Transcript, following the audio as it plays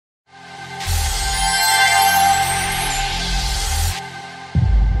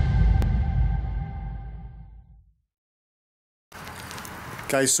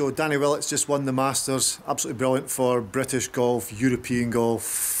Guys, so Danny Willet's just won the Masters. Absolutely brilliant for British golf, European golf,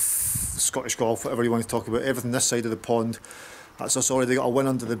 Scottish golf, whatever you want to talk about. Everything this side of the pond. That's us already got a win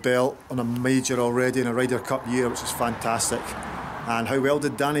under the belt on a major already in a Ryder Cup year, which is fantastic. And how well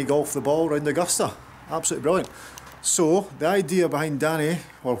did Danny golf the ball round Augusta? Absolutely brilliant. So the idea behind Danny,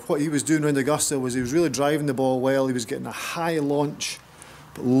 or what he was doing round Augusta, was he was really driving the ball well. He was getting a high launch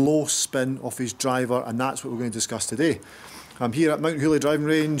but low spin off his driver, and that's what we're going to discuss today. I'm here at Mount Hooley driving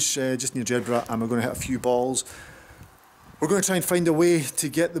range, just near Jedburgh, and we're going to hit a few balls. We're going to try and find a way to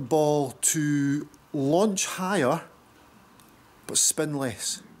get the ball to launch higher but spin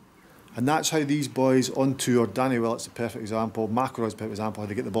less. And that's how these boys on tour, Danny Willett's a perfect example, McIlroy's a perfect example, how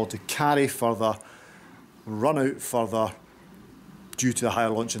they get the ball to carry further, run out further due to the higher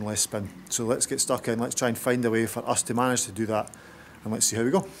launch and less spin. So let's get stuck in, let's try and find a way for us to manage to do that, and let's see how we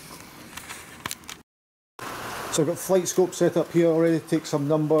go. So I've got Flightscope set up here already to take some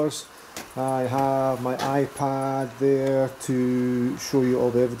numbers. I have my iPad there to show you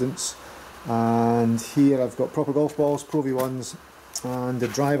all the evidence. And here I've got proper golf balls, Pro V1s, and the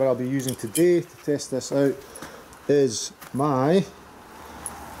driver I'll be using today to test this out is my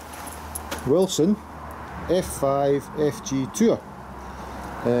Wilson F5 FG Tour,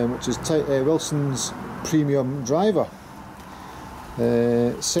 which is Wilson's premium driver.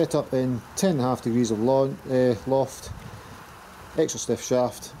 Set up in 10.5 degrees of loft, extra stiff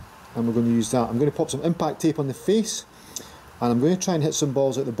shaft, and we're going to use that. I'm going to pop some impact tape on the face, and I'm going to try and hit some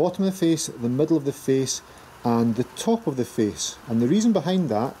balls at the bottom of the face, the middle of the face, and the top of the face. And the reason behind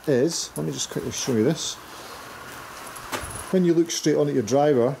that is, let me just quickly show you this. When you look straight on at your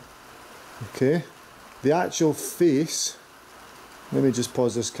driver, okay, the actual face, let me just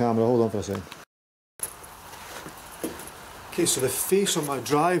pause this camera, hold on for a second. Okay, so the face on my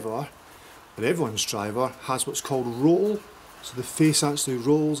driver, and everyone's driver, has what's called roll. So the face actually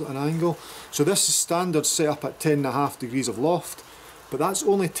rolls at an angle. So this is standard set up at 10.5 degrees of loft, but that's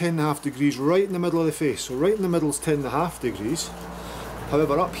only 10.5 degrees right in the middle of the face. So right in the middle is 10.5 degrees.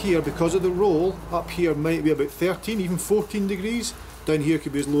 However, up here, because of the roll, up here might be about 13, even 14 degrees. Down here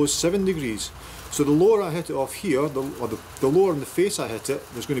could be as low as 7 degrees. So the lower I hit it off here, the lower in the face I hit it,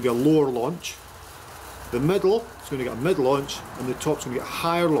 there's going to be a lower launch. The middle is going to get a mid launch, and the top's going to get a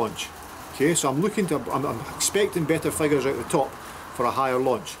higher launch. Okay, so I'm expecting better figures out the top for a higher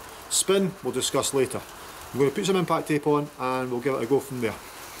launch. Spin, we'll discuss later. I'm going to put some impact tape on, and we'll give it a go from there.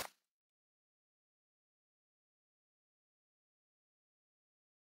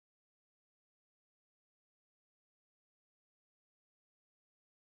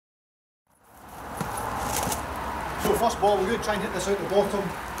 So first ball, we're going to try and hit this out the bottom,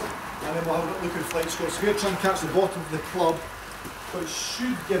 and then we'll have a look at Flightscope. So we're going to try and catch the bottom of the club, but it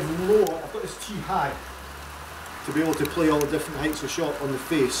should give lower. I've got this tee high to be able to play all the different heights of shot on the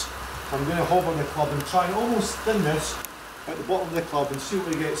face. I'm going to hover the club and try and almost thin this at the bottom of the club and see what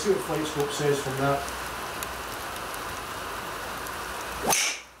we get, see what Flightscope says from that.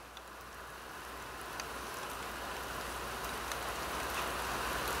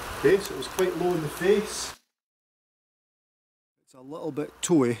 Okay, so it was quite low in the face. It's a little bit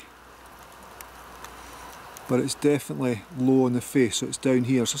toey, but it's definitely low on the face, so it's down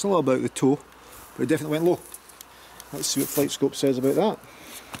here. So it's a little bit out the toe, but it definitely went low. Let's see what Flightscope says about that.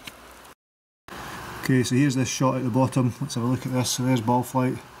 Okay, so here's this shot at the bottom. Let's have a look at this. So there's ball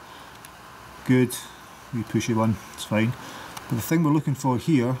flight. Good. Wee pushy one, it's fine. But the thing we're looking for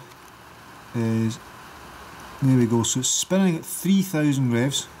here is, there we go, so it's spinning at 3,000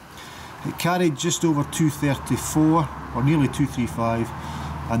 revs. It carried just over 234, or nearly 235,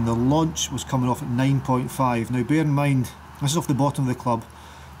 and the launch was coming off at 9.5. Now bear in mind, this is off the bottom of the club.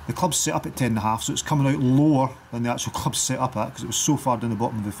 The club's set up at 10.5, so it's coming out lower than the actual club's set up at, because it was so far down the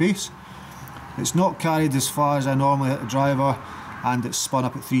bottom of the face. It's not carried as far as I normally hit the driver, and it's spun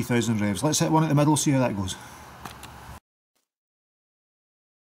up at 3,000 revs. Let's hit one at the middle, see how that goes.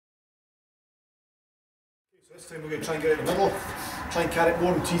 Okay, so this time we're going to try and get it in the middle. Try and carry it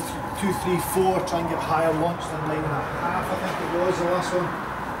more than 2, 3, 4, try and get higher launch than 9.5, I think it was the last one.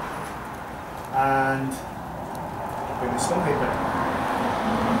 And bring the spin height down.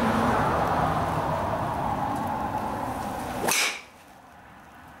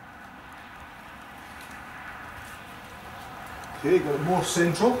 Okay, got it more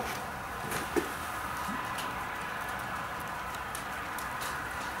central.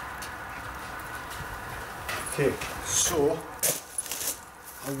 Okay, so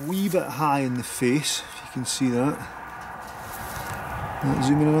a wee bit high in the face, if you can see that.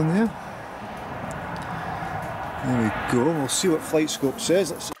 Zooming in on there. There we go, we'll see what Flightscope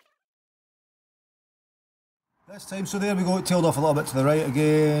says. This time, so there we go, it tailed off a little bit to the right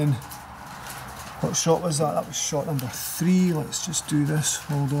again. What shot was that? That was shot number 3. Let's just do this,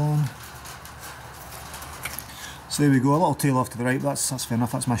 hold on. So there we go, a little tail off to the right, that's fair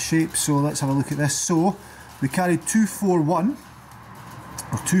enough, that's my shape. So let's have a look at this. So we carried 241,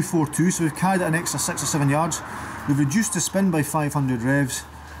 or 242, so we've carried it an extra 6 or 7 yards. We've reduced the spin by 500 revs,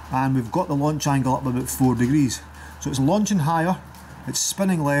 and we've got the launch angle up by about 4 degrees. So it's launching higher, it's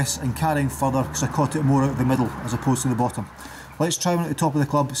spinning less and carrying further because I caught it more out of the middle as opposed to the bottom. Let's try one at the top of the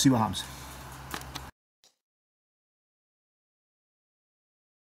club, see what happens.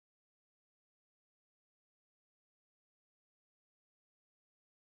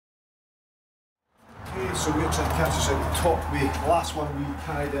 Okay, so we're trying to catch this at the top. The last one we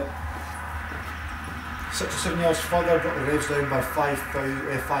carried it 6 or 7 yards further, got the revs down by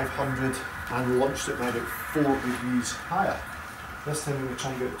 500 and launched it by about 4 degrees higher. This time we're going to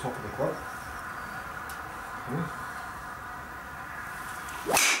try and get at the top of the club.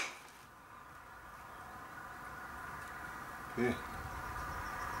 Okay.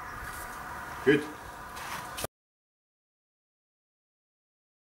 Good.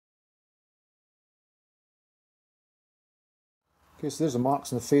 Okay, so there's the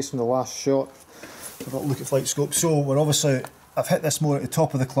marks on the face from the last shot. I've got a look at Flightscope. So we're obviously, I've hit this more at the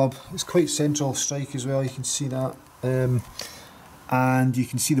top of the club. It's quite central strike as well, you can see that. And you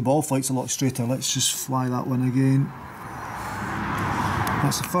can see the ball flight's a lot straighter. Let's just fly that one again.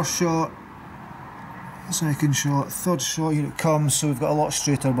 That's the first shot, second shot, third shot, here it comes. So we've got a lot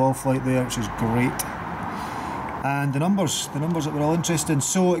straighter ball flight there, which is great. And the numbers that we're all interested in.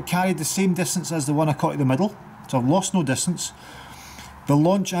 So it carried the same distance as the one I caught at the middle. So I've lost no distance. The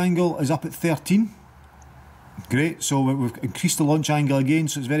launch angle is up at 13. Great, so we've increased the launch angle again,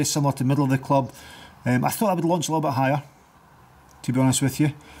 so it's very similar to the middle of the club. I thought I would launch a little bit higher, to be honest with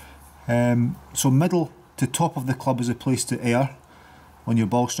you. So middle to top of the club is a place to err on your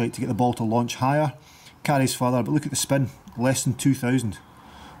ball strike to get the ball to launch higher. Carries further, but look at the spin, less than 2,000,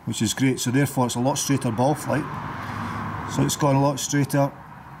 which is great. So therefore it's a lot straighter ball flight. So it's gone a lot straighter.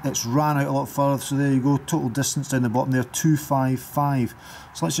 It's ran out a lot further, so there you go, total distance down the bottom there, 255.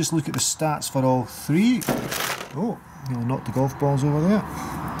 So let's just look at the stats for all 3. Oh, I'll knock the golf balls over there.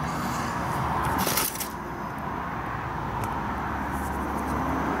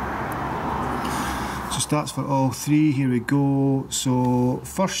 So stats for all 3, here we go. So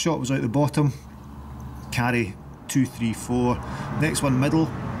first shot was out the bottom, carry 234. Next one middle,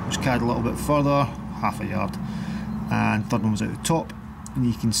 which carried a little bit further, half a yard. And third one was out the top. And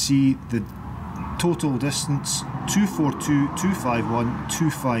you can see the total distance 242, 251,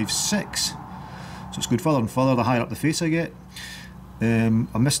 256. So it's going further and further the higher up the face I get.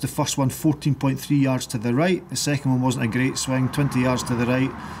 I missed the first one 14.3 yards to the right. The second one wasn't a great swing, 20 yards to the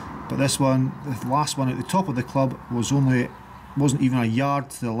right. But this one, the last one at the top of the club, wasn't even a yard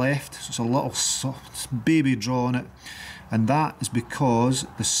to the left. So it's a little soft baby draw on it. And that is because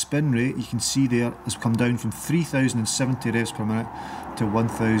the spin rate, you can see there, has come down from 3,070 revs per minute to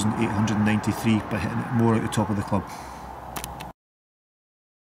 1,893 by hitting it more at the top of the club.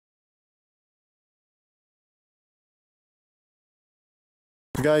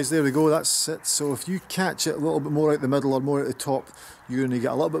 Guys, there we go, that's it. So if you catch it a little bit more out the middle or more at the top, you're going to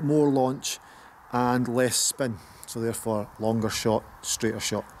get a little bit more launch and less spin. So therefore, longer shot, straighter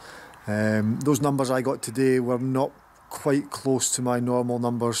shot. Those numbers I got today were not quite close to my normal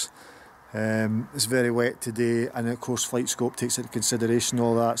numbers. It's very wet today, and of course Flightscope takes into consideration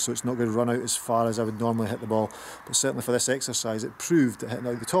all that, so it's not going to run out as far as I would normally hit the ball. But certainly for this exercise, it proved that hitting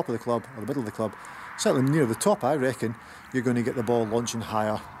out the top of the club, or the middle of the club, certainly near the top, I reckon, you're going to get the ball launching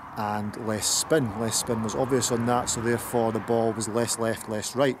higher and less spin. Less spin was obvious on that, so therefore the ball was less left,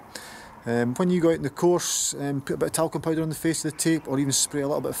 less right. When you go out in the course, put a bit of talcum powder on the face of the tape, or even spray a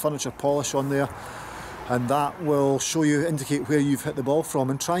little bit of furniture polish on there, and that will show you, indicate where you've hit the ball from,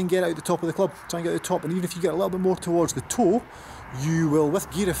 and try and get out the top of the club, try and get to the top. And even if you get a little bit more towards the toe, you will, with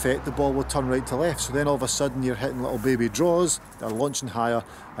gear effect, the ball will turn right to left, so then all of a sudden you're hitting little baby draws that are launching higher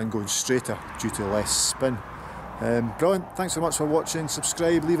and going straighter due to less spin. Brilliant, thanks so much for watching.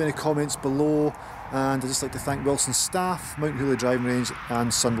 Subscribe, leave any comments below, and I'd just like to thank Wilson's staff, Mount Hooly Driving Range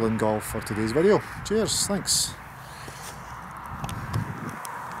and Sunderland Golf for today's video. Cheers, thanks.